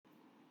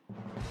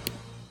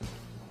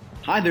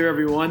Hi there,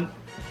 everyone.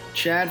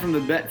 Chad from the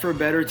Bet for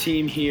Better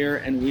team here,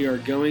 and we are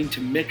going to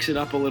mix it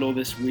up a little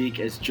this week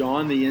as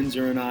John the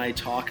Yinzer and I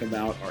talk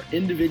about our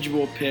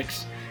individual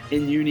picks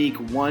in unique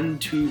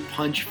 1-2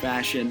 punch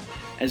fashion,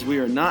 as we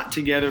are not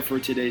together for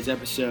today's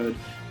episode,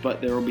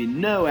 but there will be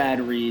no ad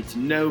reads,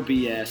 no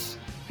BS,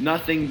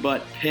 nothing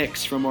but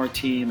picks from our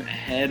team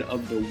ahead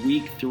of the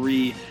Week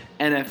 3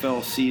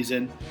 NFL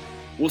season.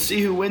 We'll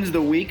see who wins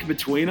the week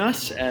between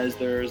us, as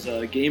there's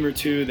a game or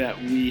two that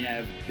we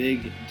have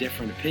big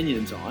different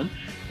opinions on,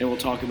 and we'll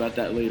talk about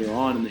that later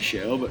on in the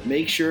show. But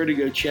make sure to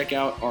go check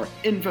out our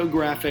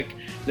infographic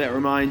that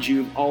reminds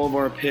you of all of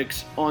our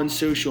picks on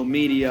social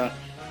media,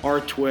 our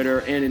Twitter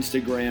and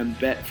Instagram,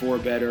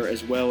 Bet4Better,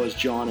 as well as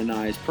John and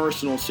I's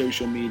personal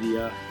social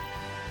media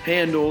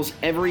handles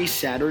every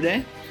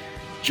Saturday.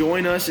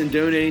 Join us in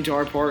donating to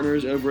our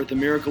partners over at the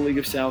Miracle League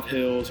of South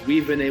Hills.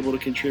 We've been able to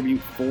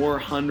contribute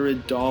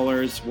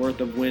 $400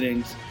 worth of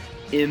winnings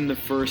in the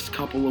first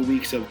couple of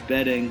weeks of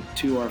betting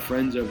to our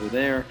friends over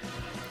there.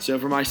 So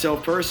for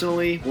myself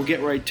personally, we'll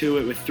get right to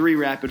it with 3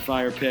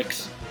 rapid-fire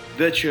picks,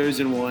 the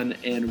chosen one,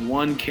 and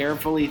 1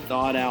 carefully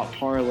thought-out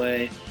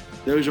parlay.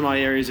 Those are my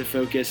areas of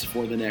focus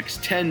for the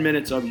next 10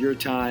 minutes of your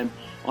time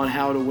on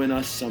how to win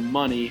us some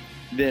money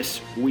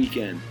this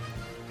weekend.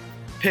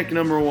 Pick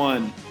number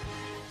 1.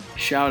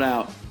 Shout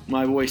out,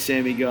 my boy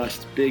Sammy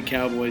Gust, big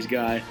Cowboys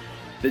guy.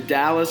 The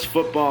Dallas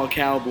Football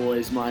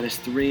Cowboys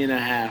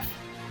 -3.5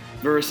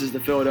 versus the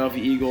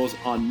Philadelphia Eagles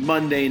on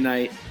Monday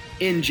night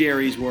in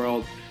Jerry's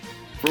World.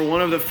 For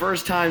one of the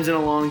first times in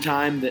a long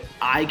time that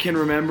I can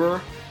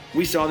remember,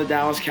 we saw the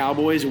Dallas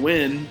Cowboys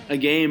win a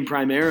game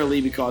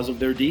primarily because of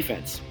their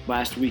defense.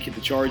 Last week at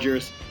the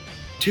Chargers,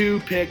 2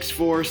 picks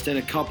forced and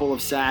a couple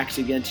of sacks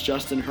against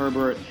Justin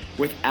Herbert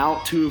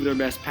without 2 of their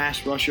best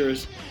pass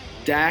rushers.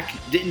 Dak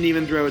didn't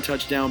even throw a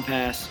touchdown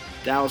pass.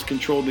 Dallas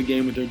controlled the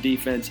game with their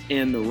defense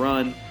and the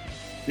run.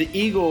 The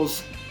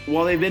Eagles,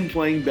 while they've been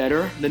playing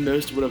better than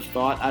most would have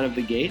thought out of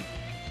the gate,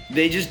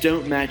 they just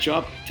don't match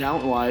up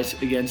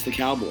talent-wise against the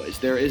Cowboys.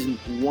 There isn't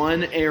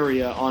one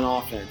area on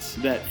offense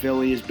that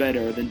Philly is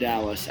better than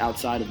Dallas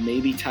outside of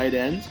maybe tight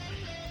ends,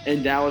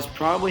 and Dallas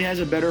probably has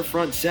a better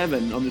front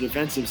 7 on the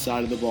defensive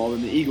side of the ball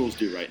than the Eagles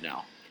do right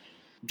now.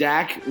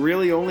 Dak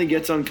really only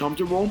gets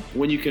uncomfortable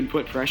when you can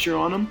put pressure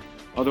on him.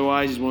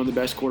 Otherwise, he's one of the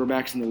best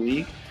quarterbacks in the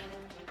league.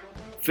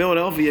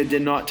 Philadelphia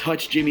did not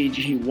touch Jimmy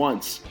G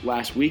once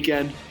last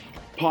weekend.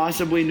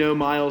 Possibly no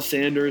Miles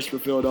Sanders for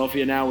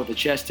Philadelphia now with a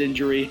chest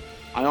injury.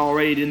 I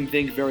already didn't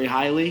think very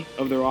highly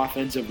of their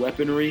offensive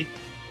weaponry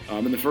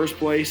in the first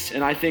place,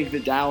 and I think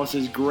that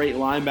Dallas's great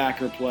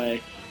linebacker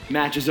play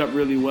matches up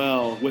really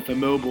well with a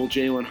mobile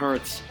Jalen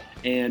Hurts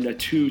and a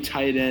 2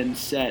 tight end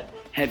set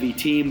heavy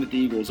team that the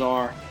Eagles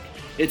are.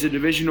 It's a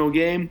divisional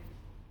game,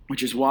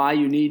 which is why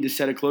you need to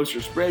set a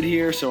closer spread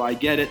here, so I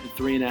get it,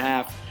 the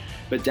 3.5.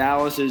 But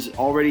Dallas is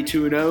already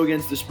 2-0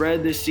 against the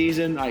spread this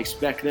season. I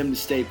expect them to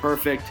stay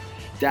perfect.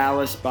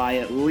 Dallas by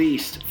at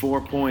least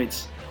 4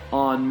 points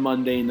on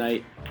Monday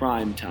night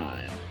prime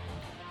time.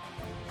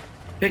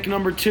 Pick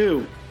number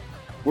 2.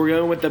 We're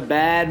going with the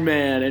bad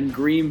man in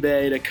Green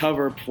Bay to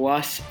cover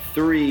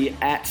 +3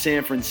 at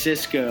San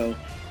Francisco.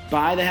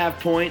 Buy the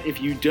half point if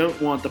you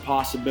don't want the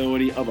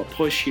possibility of a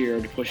push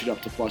here to push it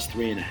up to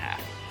 +3.5.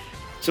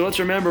 So let's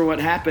remember what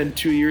happened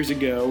 2 years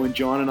ago when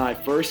John and I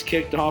first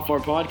kicked off our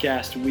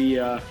podcast. We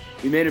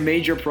made a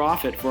major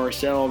profit for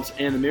ourselves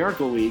and the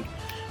Miracle League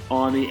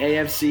on the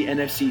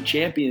AFC-NFC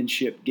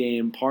Championship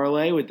game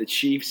parlay with the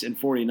Chiefs and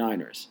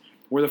 49ers,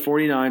 where the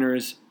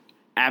 49ers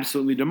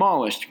absolutely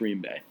demolished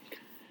Green Bay.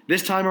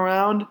 This time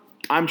around,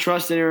 I'm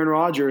trusting Aaron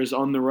Rodgers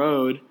on the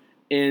road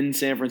in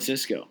San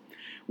Francisco.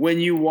 When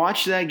you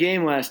watched that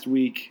game last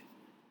week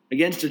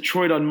against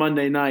Detroit on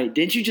Monday night,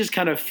 didn't you just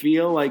kind of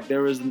feel like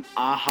there was an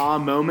aha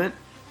moment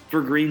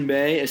for Green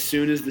Bay as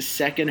soon as the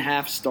second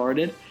half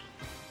started?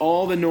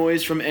 All the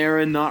noise from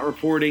Aaron not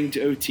reporting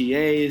to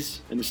OTAs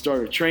and the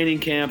start of training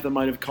camp that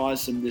might have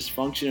caused some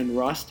dysfunction and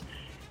rust,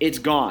 it's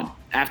gone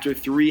after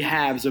 3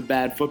 halves of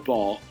bad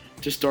football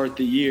to start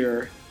the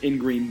year in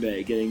Green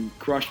Bay, getting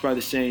crushed by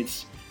the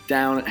Saints,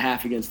 down at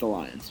half against the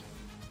Lions.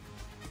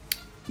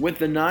 With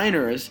the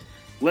Niners,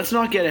 let's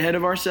not get ahead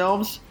of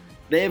ourselves.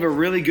 They have a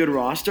really good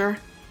roster,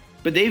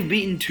 but they've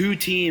beaten 2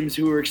 teams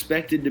who are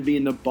expected to be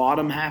in the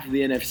bottom half of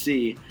the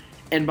NFC,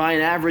 and by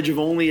an average of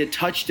only a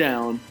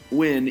touchdown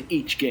win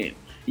each game.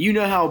 You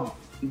know how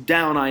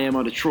down I am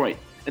on Detroit,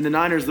 and the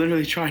Niners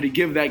literally trying to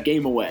give that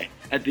game away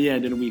at the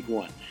end in week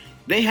 1.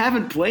 They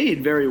haven't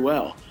played very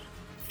well.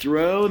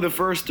 Throw the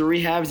first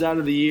 3 halves out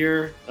of the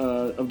year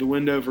of the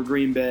window for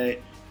Green Bay.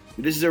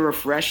 This is a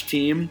refreshed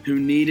team who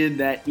needed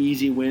that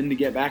easy win to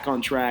get back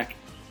on track.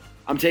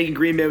 I'm taking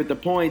Green Bay with the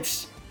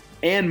points.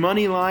 And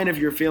money line, if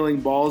you're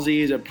feeling ballsy,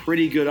 is a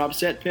pretty good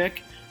upset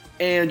pick.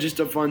 And just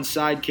a fun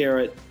side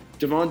carrot,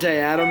 Davante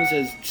Adams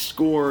has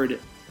scored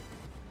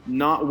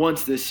not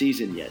once this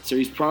season yet, so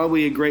he's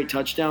probably a great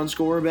touchdown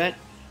scorer bet.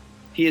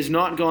 He has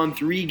not gone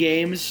 3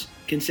 games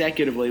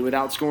consecutively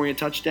without scoring a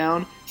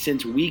touchdown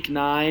since Week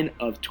 9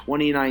 of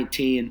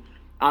 2019.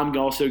 I'm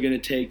also going to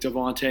take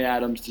Devontae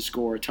Adams to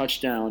score a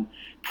touchdown,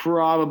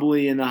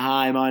 probably in the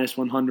high minus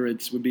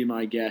 100s would be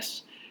my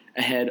guess,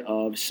 ahead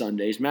of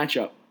Sunday's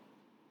matchup.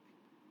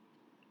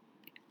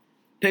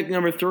 Pick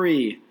number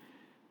 3,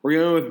 we're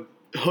going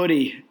with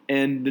Hoodie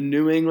and the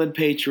New England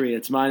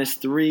Patriots,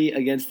 -3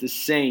 against the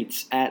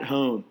Saints at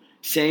home.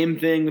 Same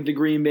thing with the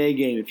Green Bay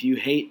game. If you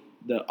hate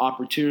the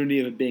opportunity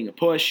of it being a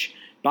push,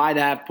 buy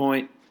the half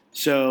point,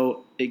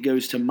 so it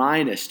goes to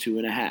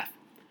 -2.5.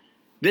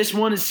 This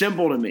one is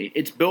simple to me.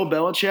 It's Bill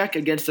Belichick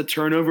against a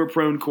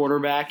turnover-prone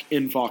quarterback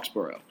in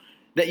Foxborough.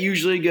 That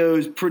usually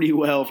goes pretty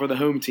well for the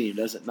home team,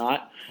 does it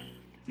not?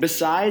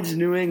 Besides,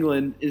 New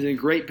England is in a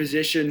great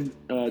position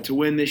to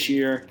win this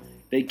year.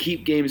 They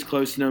keep games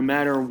close no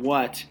matter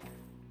what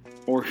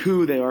or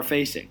who they are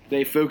facing.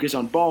 They focus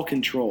on ball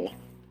control,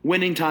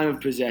 winning time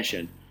of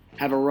possession,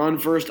 have a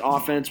run-first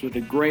offense with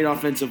a great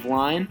offensive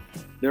line.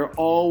 They're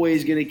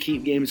always going to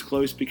keep games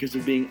close because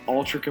of being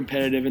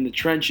ultra-competitive in the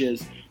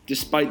trenches,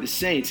 despite the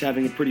Saints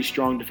having a pretty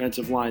strong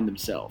defensive line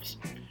themselves.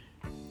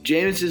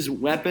 Jameis's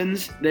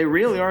weapons, they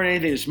really aren't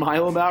anything to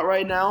smile about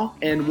right now.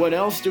 And what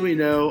else do we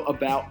know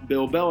about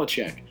Bill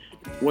Belichick?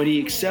 What he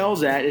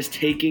excels at is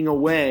taking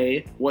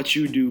away what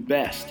you do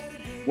best.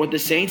 What the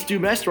Saints do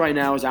best right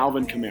now is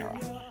Alvin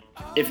Kamara.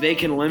 If they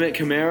can limit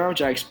Kamara,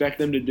 which I expect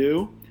them to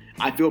do,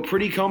 I feel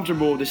pretty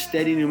comfortable with a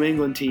steady New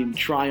England team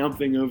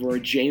triumphing over a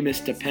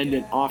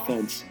Jameis-dependent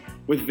offense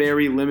with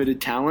very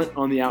limited talent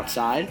on the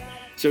outside.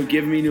 So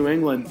give me New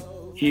England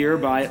here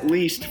by at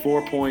least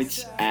 4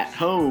 points at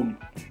home.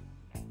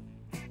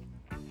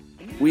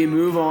 We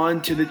move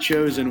on to the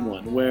chosen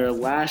one, where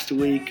last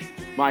week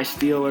my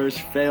Steelers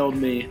failed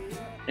me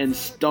and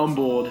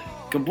stumbled,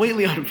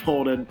 completely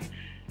unfolded.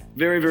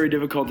 Very, very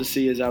difficult to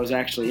see as I was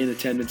actually in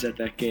attendance at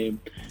that game.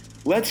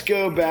 Let's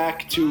go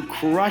back to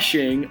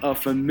crushing a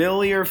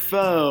familiar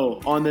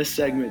foe on this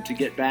segment to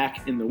get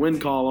back in the win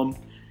column,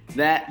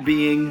 that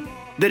being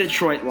the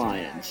Detroit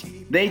Lions.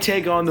 They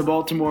take on the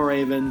Baltimore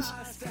Ravens.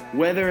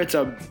 Whether it's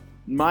a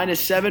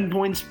 -7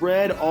 point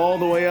spread all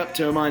the way up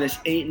to a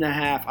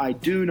 -8.5, I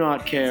do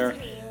not care.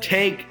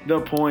 Take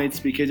the points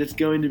because it's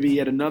going to be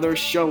yet another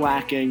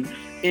shellacking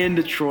in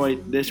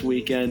Detroit this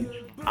weekend.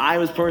 I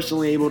was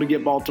personally able to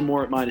get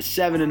Baltimore at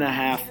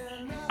 -7.5.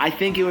 I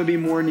think it would be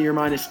more near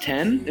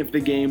 -10 if the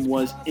game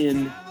was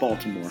in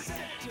Baltimore.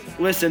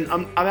 Listen,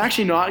 I'm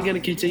actually not going to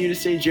continue to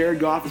say Jared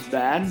Goff is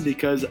bad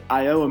because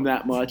I owe him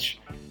that much.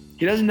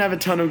 He doesn't have a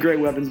ton of great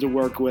weapons to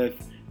work with.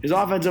 His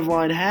offensive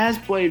line has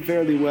played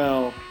fairly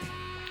well,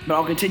 but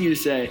I'll continue to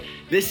say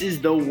this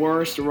is the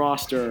worst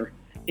roster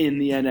in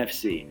the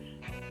NFC.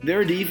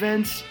 Their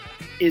defense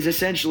is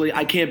essentially,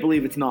 I can't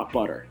believe it's not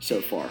butter so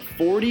far.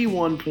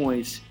 41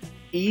 points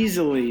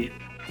easily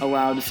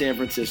allowed to San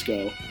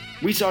Francisco.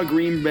 We saw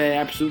Green Bay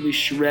absolutely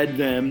shred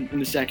them in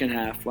the second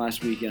half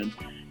last weekend.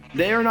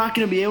 They are not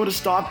going to be able to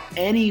stop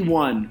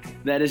anyone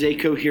that is a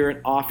coherent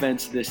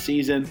offense this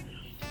season.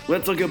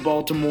 Let's look at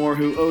Baltimore,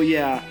 who,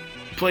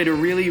 played a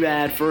really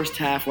bad first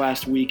half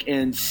last week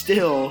and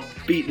still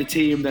beat the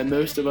team that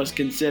most of us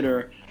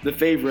consider the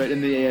favorite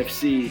in the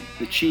AFC,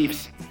 the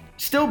Chiefs.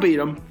 Still beat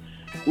them.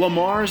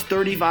 Lamar's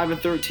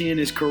 35-13 in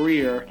his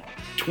career,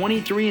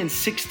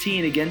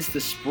 23-16 against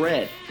the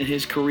spread in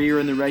his career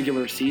in the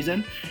regular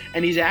season,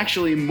 and he's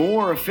actually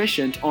more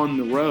efficient on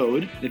the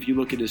road if you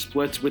look at his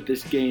splits with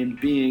this game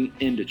being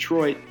in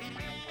Detroit.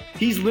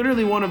 He's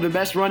literally one of the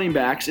best running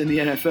backs in the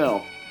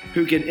NFL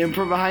who can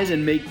improvise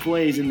and make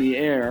plays in the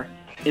air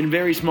in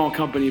very small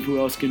company of who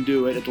else can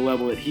do it at the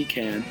level that he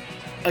can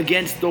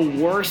against the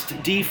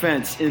worst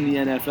defense in the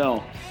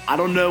NFL. I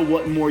don't know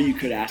what more you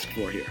could ask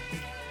for here.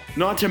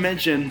 Not to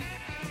mention,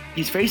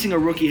 he's facing a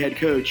rookie head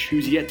coach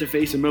who's yet to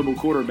face a mobile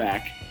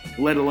quarterback,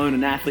 let alone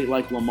an athlete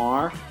like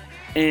Lamar,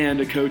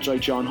 and a coach like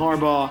John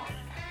Harbaugh.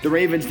 The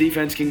Ravens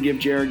defense can give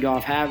Jared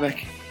Goff havoc.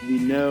 We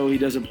know he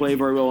doesn't play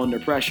very well under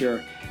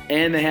pressure.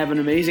 And they have an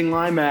amazing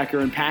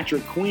linebacker in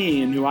Patrick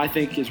Queen, who I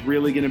think is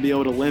really going to be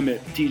able to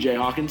limit TJ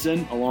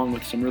Hawkinson, along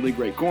with some really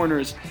great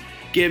corners.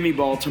 Give me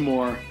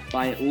Baltimore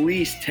by at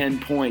least 10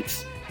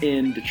 points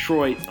in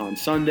Detroit on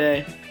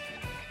Sunday.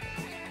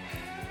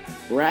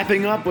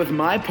 Wrapping up with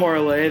my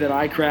parlay that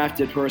I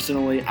crafted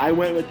personally, I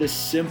went with this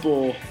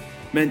simple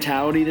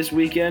mentality this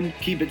weekend.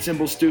 Keep it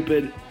simple,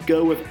 stupid.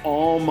 Go with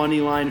all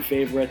moneyline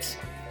favorites.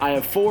 I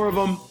have 4 of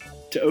them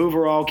to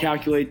overall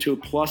calculate to a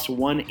plus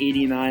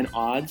 189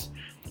 odds.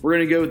 We're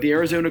going to go with the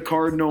Arizona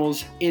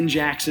Cardinals in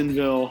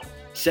Jacksonville,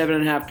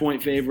 7.5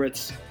 point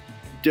favorites.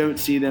 Don't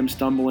see them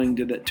stumbling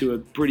to a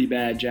pretty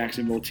bad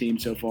Jacksonville team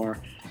so far.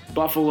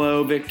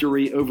 Buffalo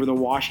victory over the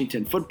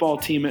Washington football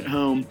team at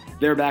home.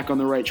 They're back on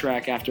the right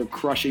track after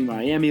crushing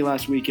Miami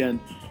last weekend.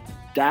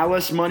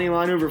 Dallas money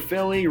line over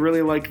Philly.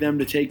 Really like them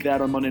to take that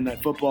on Monday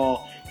Night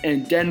Football.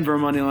 And Denver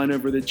money line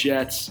over the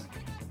Jets.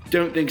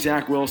 Don't think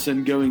Zach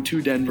Wilson going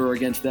to Denver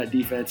against that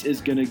defense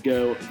is going to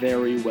go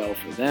very well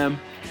for them.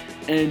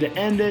 And to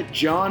end it,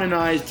 John and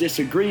I's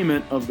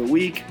disagreement of the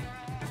week.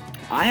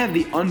 I have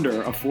the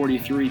under of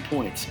 43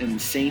 points in the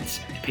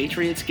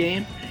Saints-Patriots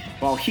game,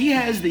 while he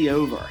has the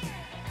over.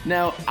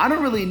 Now, I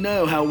don't really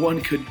know how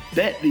one could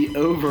bet the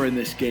over in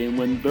this game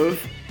when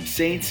both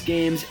Saints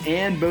games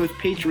and both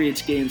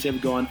Patriots games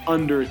have gone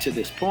under to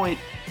this point.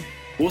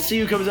 We'll see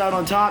who comes out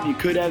on top. You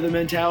could have the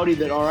mentality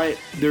that, all right,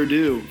 they're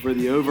due for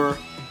the over.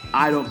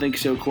 I don't think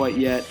so quite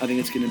yet. I think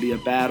it's going to be a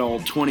battle,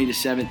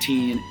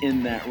 20-17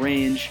 in that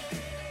range.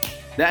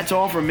 That's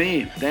all from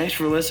me. Thanks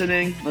for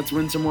listening. Let's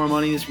win some more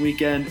money this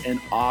weekend,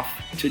 and off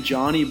to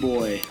Johnny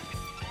Boy.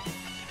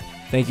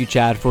 Thank you,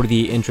 Chad, for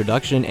the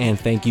introduction, and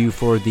thank you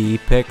for the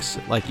picks.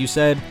 Like you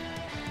said,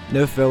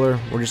 no filler.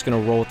 We're just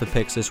going to roll with the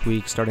picks this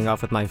week, starting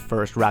off with my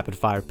first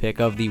rapid-fire pick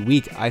of the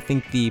week. I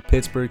think the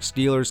Pittsburgh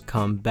Steelers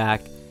come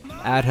back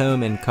at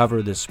home and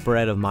cover the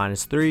spread of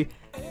 -3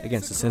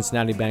 against the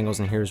Cincinnati Bengals,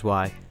 and here's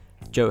why.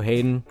 Joe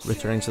Hayden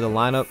returning to the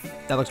lineup.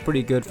 That looks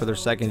pretty good for their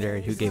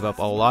secondary, who gave up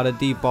a lot of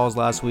deep balls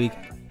last week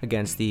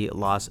against the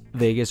Las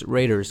Vegas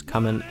Raiders.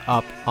 Coming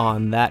up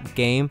on that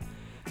game,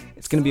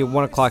 it's going to be a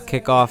 1 o'clock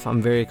kickoff.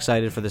 I'm very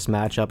excited for this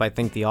matchup. I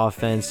think the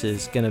offense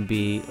is going to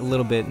be a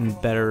little bit in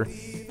better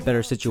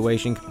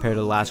situation compared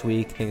to last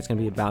week. I think it's going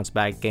to be a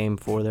bounce-back game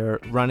for their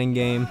running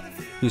game,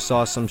 who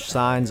saw some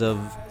signs of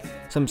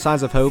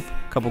hope.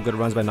 A couple good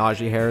runs by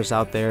Najee Harris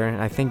out there,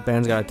 and I think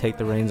Ben's got to take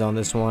the reins on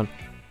this one.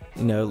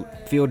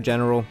 Field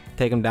general,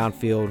 take him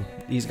downfield.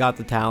 He's got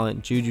the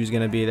talent. Juju's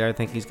going to be there. I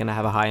think he's going to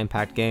have a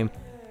high-impact game.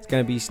 It's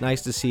going to be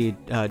nice to see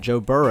Joe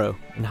Burrow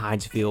in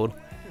Heinz Field.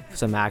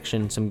 Some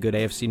action, some good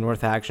AFC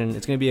North action.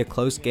 It's going to be a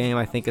close game.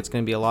 I think it's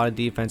going to be a lot of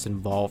defense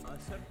involved,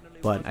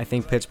 but I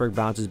think Pittsburgh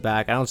bounces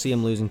back. I don't see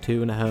them losing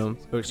two in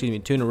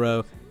a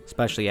row,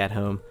 especially at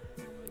home.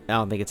 I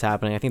don't think it's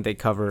happening. I think they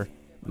cover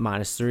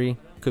 -3.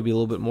 Could be a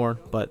little bit more,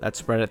 but that's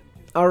spread it.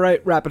 All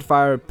right, rapid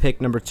fire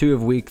pick number 2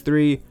 of week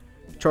 3.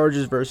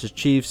 Chargers versus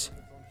Chiefs.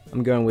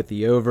 I'm going with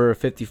the over,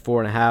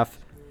 54.5.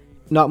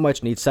 Not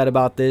much needs said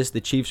about this.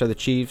 The Chiefs are the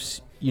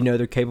Chiefs.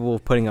 They're capable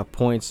of putting up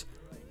points.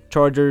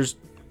 Chargers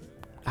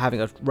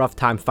having a rough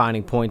time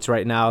finding points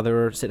right now.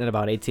 They're sitting at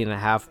about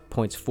 18.5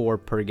 points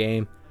per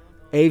game.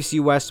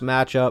 AFC West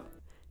matchup,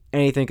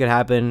 anything could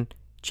happen.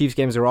 Chiefs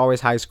games are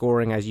always high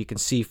scoring, as you can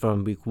see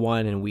from week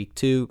 1 and week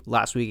 2.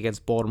 Last week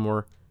against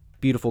Baltimore,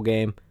 beautiful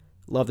game.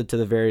 Loved it to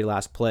the very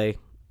last play.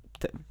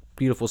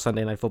 Beautiful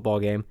Sunday night football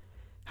game.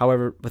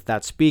 However, with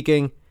that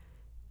speaking,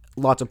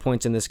 lots of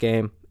points in this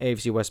game.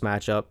 AFC West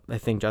matchup. I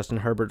think Justin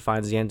Herbert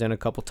finds the end zone a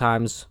couple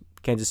times.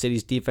 Kansas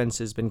City's defense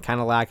has been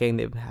kind of lacking.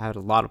 They've had a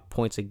lot of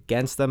points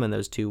against them in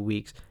those 2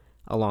 weeks,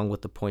 along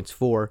with the points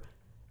for.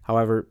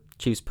 However,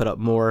 Chiefs put up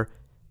more.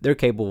 They're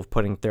capable of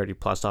putting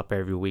 30-plus up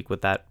every week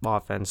with that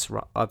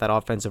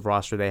offensive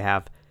roster they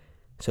have.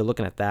 So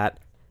looking at that,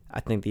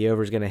 I think the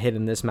over is going to hit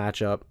in this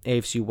matchup.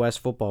 AFC West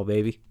football,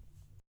 baby.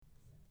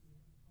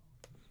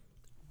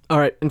 All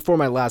right, and for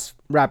my last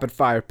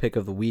rapid-fire pick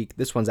of the week,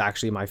 this one's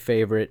actually my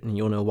favorite, and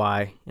you'll know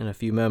why in a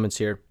few moments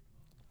here.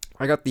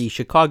 I got the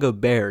Chicago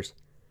Bears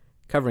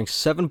covering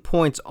 7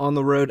 points on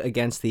the road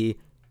against the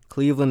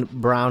Cleveland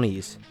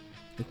Brownies,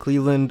 the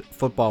Cleveland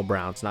Football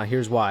Browns. Now,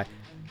 here's why.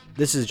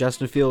 This is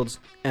Justin Fields'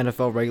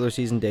 NFL regular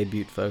season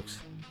debut, folks.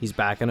 He's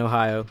back in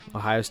Ohio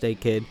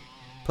State kid,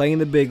 playing in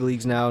the big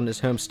leagues now in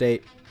his home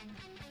state.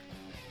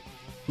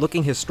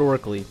 Looking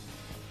historically,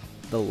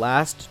 the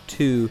last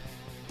 2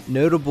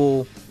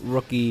 notable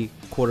rookie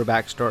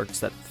quarterback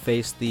starts that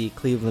faced the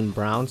Cleveland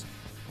Browns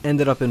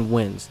ended up in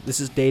wins. This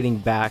is dating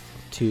back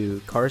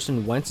to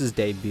Carson Wentz's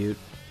debut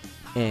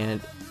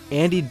and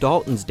Andy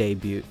Dalton's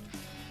debut.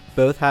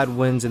 Both had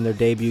wins in their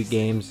debut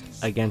games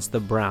against the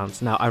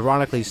Browns. Now,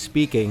 ironically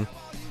speaking,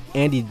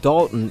 Andy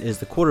Dalton is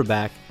the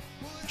quarterback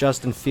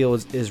Justin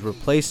Fields is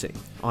replacing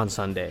on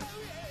Sunday.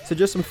 So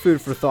just some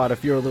food for thought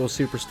if you're a little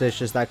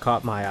superstitious. That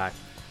caught my eye.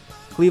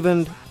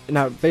 Cleveland,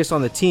 now based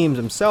on the teams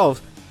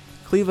themselves,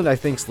 Cleveland I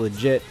think is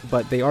legit,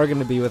 but they are going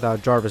to be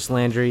without Jarvis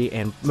Landry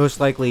and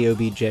most likely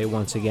OBJ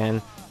once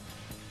again.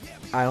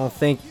 I don't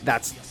think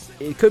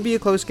it could be a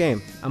close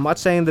game. I'm not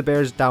saying the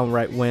Bears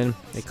downright win.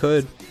 They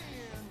could.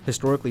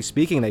 Historically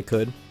speaking, they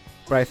could.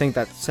 But I think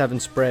that 7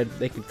 spread,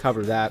 they could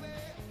cover that.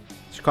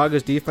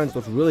 Chicago's defense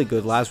looked really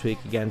good last week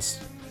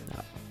against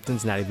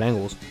Cincinnati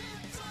Bengals.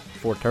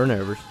 4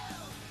 turnovers.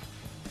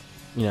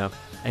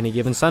 Any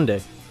given Sunday.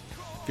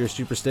 If you're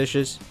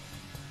superstitious,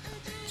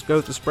 let's go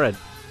with the spread.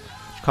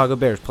 Chicago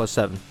Bears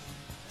 +7.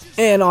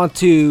 And on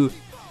to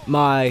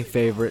my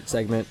favorite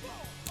segment.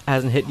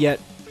 Hasn't hit yet.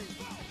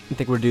 I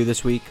think we're due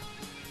this week.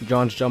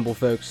 John's Jumble,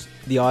 folks.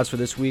 The odds for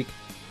this week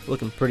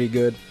looking pretty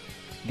good.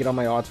 Get all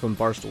my odds from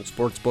Barstool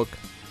Sportsbook.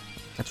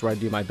 That's where I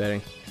do my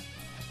betting.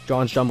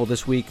 John's Jumble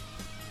this week.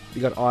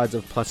 We got odds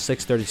of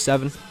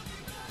 +637.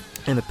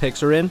 And the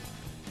picks are in.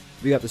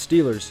 We got the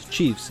Steelers,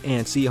 Chiefs,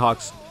 and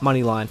Seahawks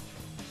money line.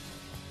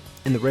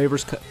 And the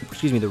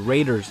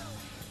Raiders,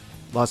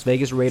 Las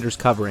Vegas Raiders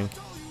covering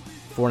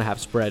 4.5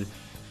 spread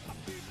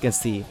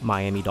against the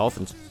Miami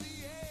Dolphins.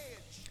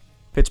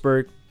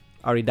 Pittsburgh,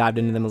 already dived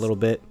into them a little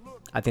bit.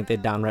 I think they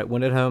downright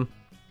win at home.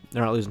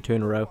 They're not losing 2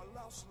 in a row.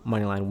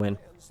 Moneyline win.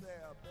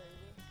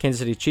 Kansas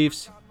City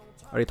Chiefs,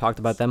 already talked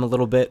about them a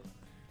little bit.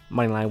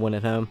 Moneyline win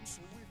at home.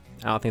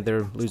 I don't think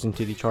they're losing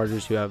to the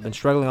Chargers, who have been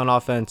struggling on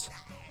offense.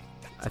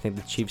 I think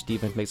the Chiefs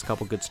defense makes a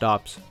couple good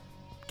stops,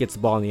 gets the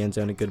ball in the end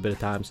zone a good bit of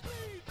times,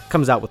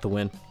 comes out with the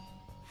win.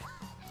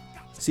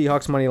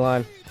 Seahawks money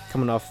line,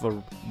 coming off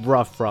a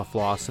rough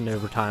loss in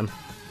overtime.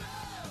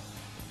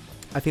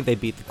 I think they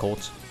beat the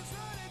Colts.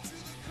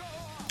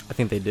 I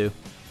think they do.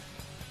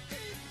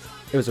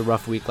 It was a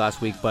rough week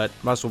last week, but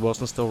Russell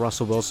Wilson's still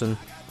Russell Wilson.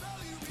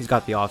 He's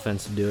got the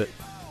offense to do it.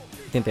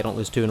 I think they don't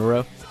lose 2 in a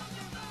row.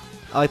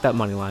 I like that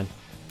money line.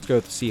 Let's go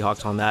with the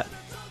Seahawks on that.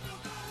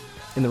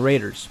 And the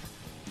Raiders.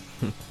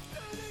 The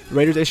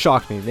Raiders, they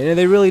shocked me.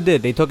 They really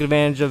did. They took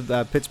advantage of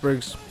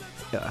Pittsburgh's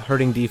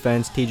hurting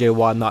defense. T.J.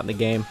 Watt not in the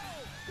game.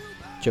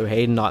 Joe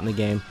Hayden not in the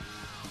game.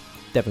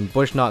 Devin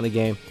Bush not in the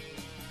game.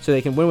 So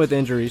they can win with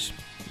injuries,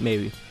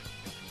 maybe.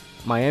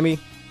 Miami,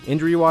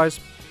 injury-wise,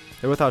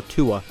 they're without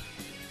Tua.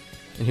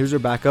 And here's their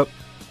backup,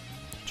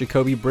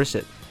 Jacoby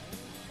Brissett.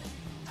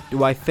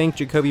 Do I think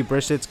Jacoby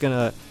Brissett's going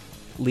to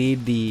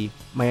lead the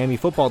Miami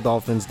football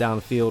Dolphins down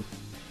the field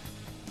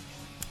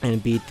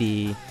and beat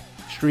the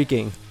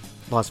streaking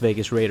Las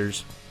Vegas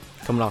Raiders,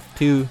 coming off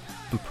 2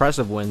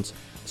 impressive wins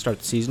to start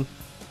the season?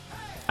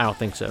 I don't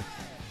think so.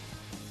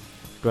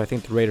 Do I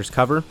think the Raiders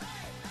cover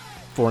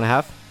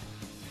 4.5?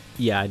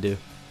 Yeah, I do.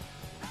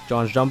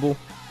 John's Jumble,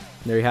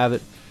 there you have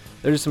it.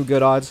 There's some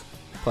good odds,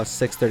 plus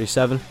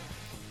 637.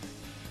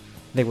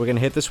 I think we're going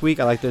to hit this week.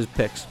 I like those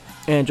picks.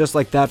 And just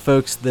like that,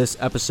 folks, this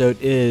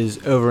episode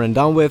is over and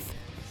done with.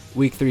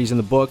 Week 3's in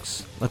the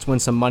books. Let's win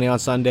some money on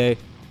Sunday.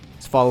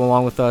 Let's follow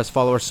along with us.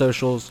 Follow our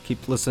socials.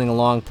 Keep listening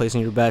along,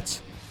 placing your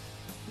bets.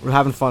 We're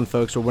having fun,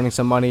 folks. We're winning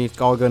some money. It's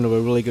all going to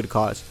a really good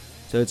cause.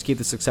 So let's keep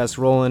the success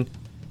rolling.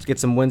 Let's get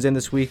some wins in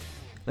this week.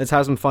 Let's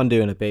have some fun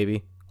doing it,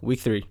 baby. Week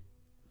 3.